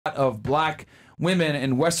of black women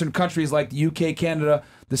in Western countries like the UK, Canada,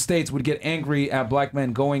 the States would get angry at black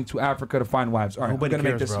men going to Africa to find wives. All right, Nobody I'm gonna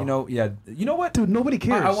cares, make this. bro. You know, yeah. You know what, Dude, nobody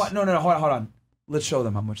cares. I want no. Hold on. Let's show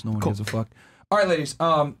them how much no one gives a fuck. All right, ladies.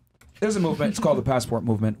 There's a movement. It's called the Passport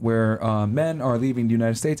Movement, where men are leaving the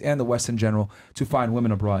United States and the West in general to find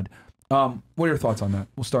women abroad. What are your thoughts on that?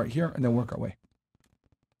 We'll start here and then work our way.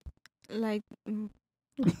 Like, I don't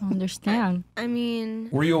understand. I mean,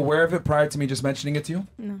 Were you aware of it prior to me just mentioning it to you?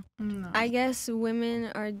 no. No. I guess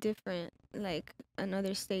women are different, like in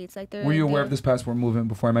other states. Like they're. Were you aware of this passport movement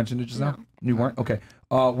before I mentioned it just now? No. You weren't? Okay.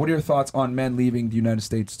 What are your thoughts on men leaving the United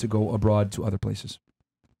States to go abroad to other places?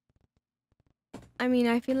 I mean,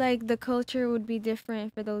 I feel like the culture would be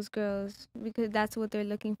different for those girls because that's what they're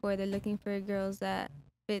looking for. They're looking for girls that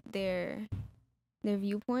fit their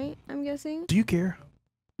viewpoint, I'm guessing. Do you care?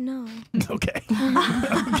 No. Okay.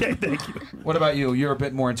 Okay, thank you. What about you? You're a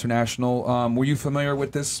bit more international. Were you familiar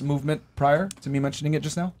with this movement prior to me mentioning it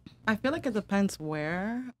just now? I feel like it depends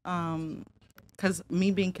where. Because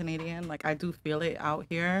me being Canadian, like I do feel it out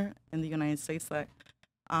here in the United States that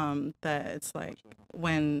that it's like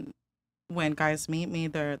when guys meet me,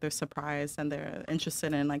 they're surprised and they're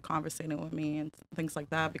interested in like conversating with me and things like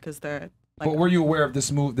that because they're like. But were you aware of this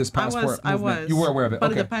passport I movement? was. You were aware of it.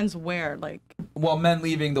 But Okay. it depends where. Like. Well, men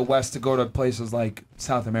leaving the West to go to places like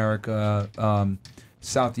South America,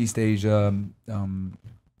 Southeast Asia,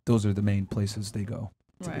 those are the main places they go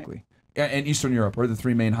typically. Right. And Eastern Europe are the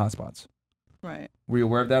three main hotspots. Right. Were you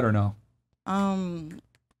aware of that or no?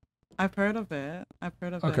 I've heard of it.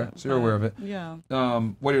 Okay, so you're aware of it. Yeah.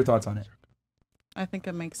 What are your thoughts on it? I think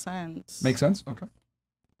it makes sense. Makes sense? Okay.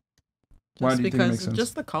 Just Why do you think it because makes sense?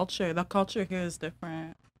 just the culture here is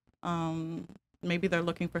different. Maybe they're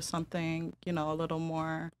looking for something, you know, a little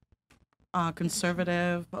more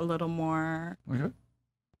conservative, a little more Okay.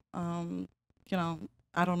 you know,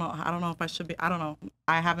 I don't know if I should be, I don't know.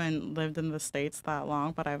 I haven't lived in the States that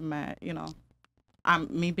long, but I've met, you know,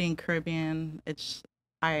 me being Caribbean,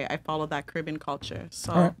 I follow that Caribbean culture.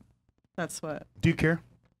 So All right. that's what. Do you care?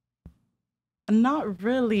 Not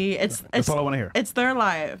really. That's all I want to hear. It's their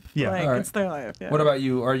life. Yeah. Like, All right. it's their life. Yeah. What about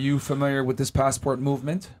you? Are you familiar with this passport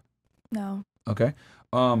movement? No. Okay.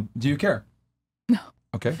 Do you care? No.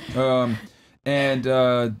 Okay. And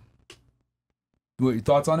what your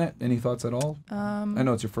thoughts on it? Any thoughts at all? I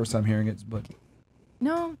know it's your first time hearing it, but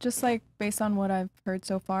No, just like based on what I've heard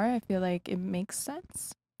so far, I feel like it makes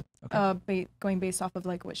sense. Okay. Going based off of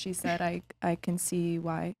like what she said, I can see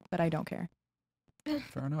why, but I don't care.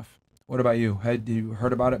 fair enough. What about you? Had you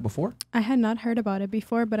heard about it before? I had not heard about it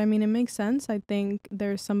before, but I mean, it makes sense. I think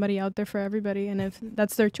there's somebody out there for everybody, and if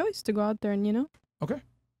that's their choice to go out there and, you know, Okay.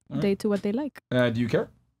 All right. date to what they like. Do you care?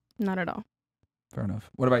 Not at all. Fair enough.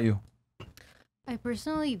 What about you? I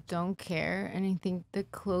personally don't care, and I think the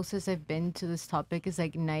closest I've been to this topic is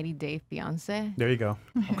like 90 Day Fiance, There you go.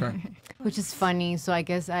 Okay. which is funny. So I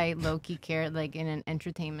guess I low-key care, like in an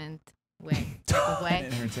entertainment way.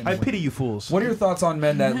 I pity you fools. What are your thoughts on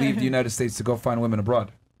men that leave the United States to go find women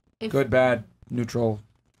abroad? If- Good, bad, neutral?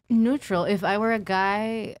 Neutral. If I were a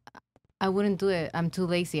guy, I wouldn't do it. I'm too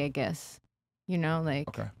lazy, I guess. You know, like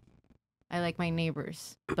Okay. I like my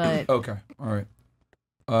neighbors, but Okay. All right.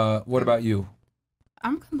 What about you?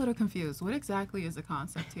 I'm a little confused. What exactly is the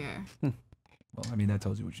concept here? Well, I mean, that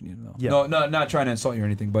tells you what you need to know. Yeah. No, not trying to insult you or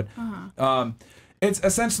anything, but Uh-huh. it's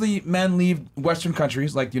essentially men leave Western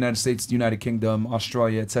countries like the United States, the United Kingdom,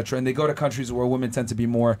 Australia, etc., and they go to countries where women tend to be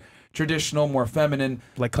more traditional, more feminine.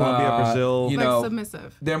 Like Colombia, Brazil. You Like know,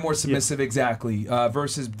 submissive. they're more submissive, exactly,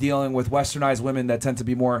 versus dealing with westernized women that tend to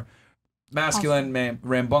be more masculine,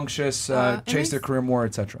 rambunctious, It chase their makes- career more,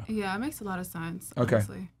 etc. Yeah, it makes a lot of sense. Okay.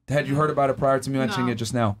 Honestly. Had you heard about it prior to me mentioning No. it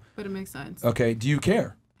just now? But it makes sense. Okay. Do you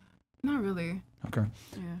care? Not really. Okay.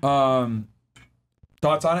 Yeah.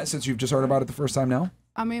 Thoughts on it since you've just heard about it the first time now?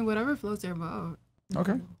 I mean, whatever floats your boat.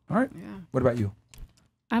 Okay. All right. Yeah. What about you?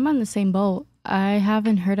 I'm on the same boat. I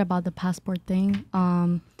haven't heard about the passport thing.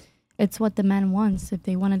 It's what the man wants. If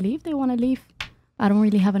they want to leave, they want to leave. I don't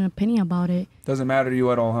really have an opinion about it. Doesn't matter to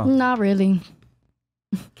you at all, huh? Not really.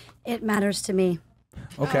 It matters to me.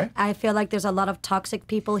 Okay. I feel like there's a lot of toxic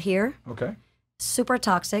people here, Okay. super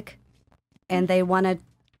toxic, and they want to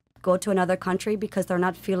go to another country because they're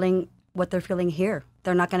not feeling what they're feeling here.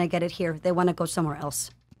 They're not going to get it here. They want to go somewhere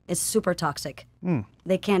else. It's super toxic.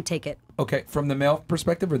 They can't take it. Okay. From the male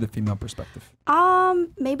perspective or the female perspective?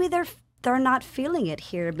 Maybe they're not feeling it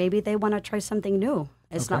here. Maybe they want to try something new.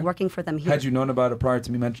 It's not Okay. working for them here. Had you known about it prior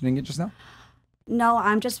to me mentioning it just now? No,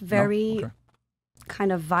 I'm just very Okay.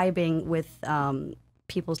 kind of vibing with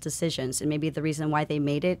people's decisions, and maybe the reason why they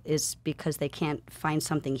made it is because they can't find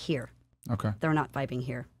something here. Okay. They're not vibing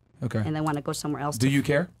here. Okay. And they want to go somewhere else. Do you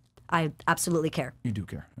care? I absolutely care. You do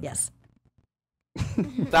care. Okay. Yes.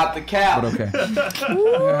 Stop the cap. But okay.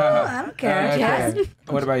 Ooh, I don't care. Yes. Okay.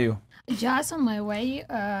 What about you? Just on my way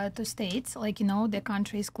to States, like, you know, the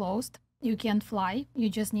country is closed. You can't fly. You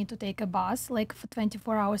just need to take a bus, like, for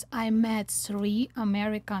 24 hours. I met 3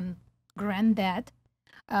 American granddad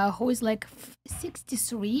who is like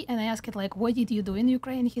 63, and I asked it, like, what did you do in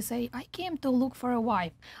Ukraine? He say, I came to look for a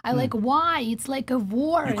wife. I like, why? It's like a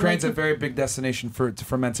war. Ukraine's like, a very big destination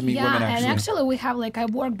for men to meet yeah, women, actually. and actually we have, like, I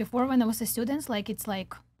worked before when I was a student, like, it's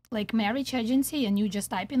like marriage agency, and you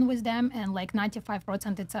just type in with them, and like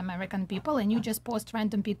 95% it's American people, and you just post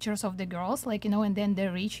random pictures of the girls, like, you know, and then they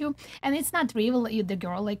reach you, and it's not real the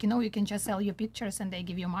girl, like, you know, you can just sell your pictures and they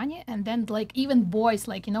give you money, and then like even boys,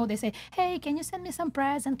 like, you know, they say, hey, can you send me some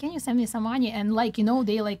present, can you send me some money, and like, you know,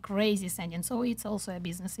 they like crazy sending, so it's also a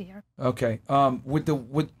business here. Okay. With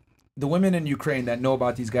the women in Ukraine that know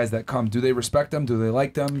about these guys that come, do they respect them? Do they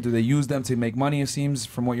like them? Do they use them to make money? It seems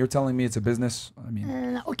from what you're telling me, it's a business. I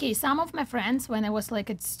mean, okay, some of my friends, when I was like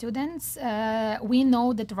at students, we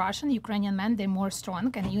know that Russian, Ukrainian men, they're more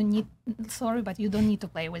strong, and you need, sorry, but you don't need to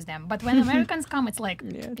play with them. But when Americans come, it's like,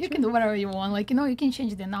 you can do whatever you want. Like, you know, you can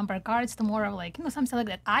change the number cards tomorrow, like, you know, something like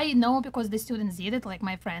that. I know because the students did it, like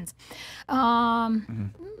my friends. Yeah,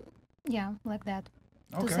 like that.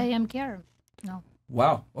 Okay. To say I'm care, no.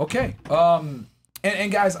 Wow. Okay.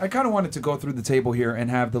 And guys, I kind of wanted to go through the table here and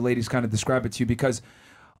have the ladies kind of describe it to you, because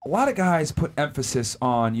a lot of guys put emphasis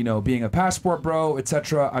on, you know, being a passport bro,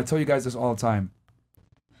 etc. I tell you guys this all the time.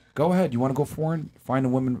 Go ahead. You want to go foreign, find a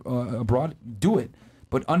woman abroad, do it.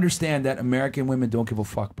 But understand that American women don't give a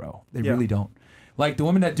fuck, bro. They really don't. Like, the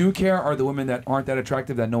women that do care are the women that aren't that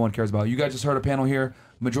attractive, that no one cares about. You guys just heard a panel here.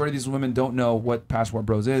 Majority of these women don't know what Passport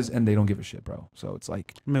Bros is, and they don't give a shit, bro. So it's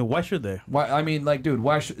like, I mean, why should they? Why? I mean, like, dude,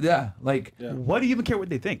 why should? Yeah, like, why do you even care what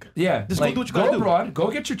they think? Yeah, just like, go do what you go gotta abroad, do.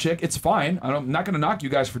 go get your chick. It's fine. I'm not gonna knock you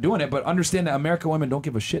guys for doing it, but understand that American women don't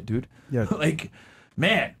give a shit, dude. Yeah, like,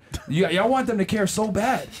 man, y'all want them to care so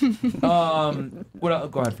bad. What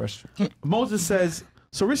else? Go ahead, Fresh. Moses says,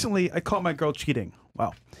 so recently I caught my girl cheating.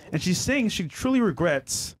 Wow, and she's saying she truly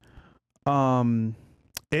regrets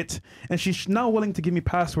it, and she's now willing to give me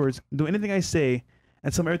passwords, do anything I say,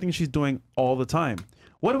 and tell me everything she's doing all the time.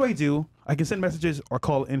 What do? I can send messages or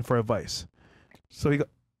call in for advice. So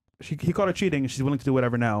he caught her cheating, and she's willing to do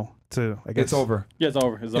whatever now to, I guess. It's over. Yeah, it's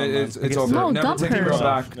over. It's over. It's over. No, Never dump take a her. girl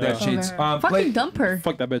back that cheats. Fucking dump her.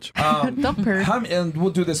 Fuck that bitch. Dump her. And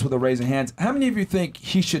we'll do this with a raising hands. How many of you think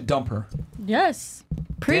he should dump her? Yes.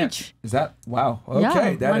 Preach. Is that wow? Okay,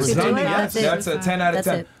 Yeah, that once is you do it, yes. that's That's it. a 10 out of That's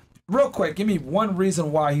 10. it. Real quick, give me one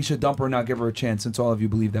reason why he should dump her and not give her a chance, since all of you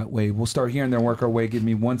believe that way. We'll start here and then work our way. Give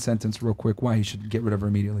me one sentence real quick why he should get rid of her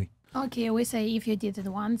immediately. Okay, we say if you did it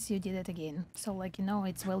once, you did it again. So, like, you know,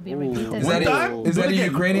 it will be repeated. Is that a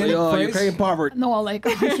Ukrainian phrase? Ukrainian proverb. No, like,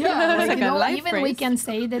 yeah, like, like you a know, life even we phrase. can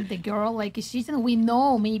say that the girl, like, is cheating. We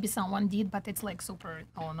know maybe someone did, but it's like super,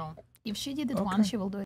 oh no. If she did it once, she will do it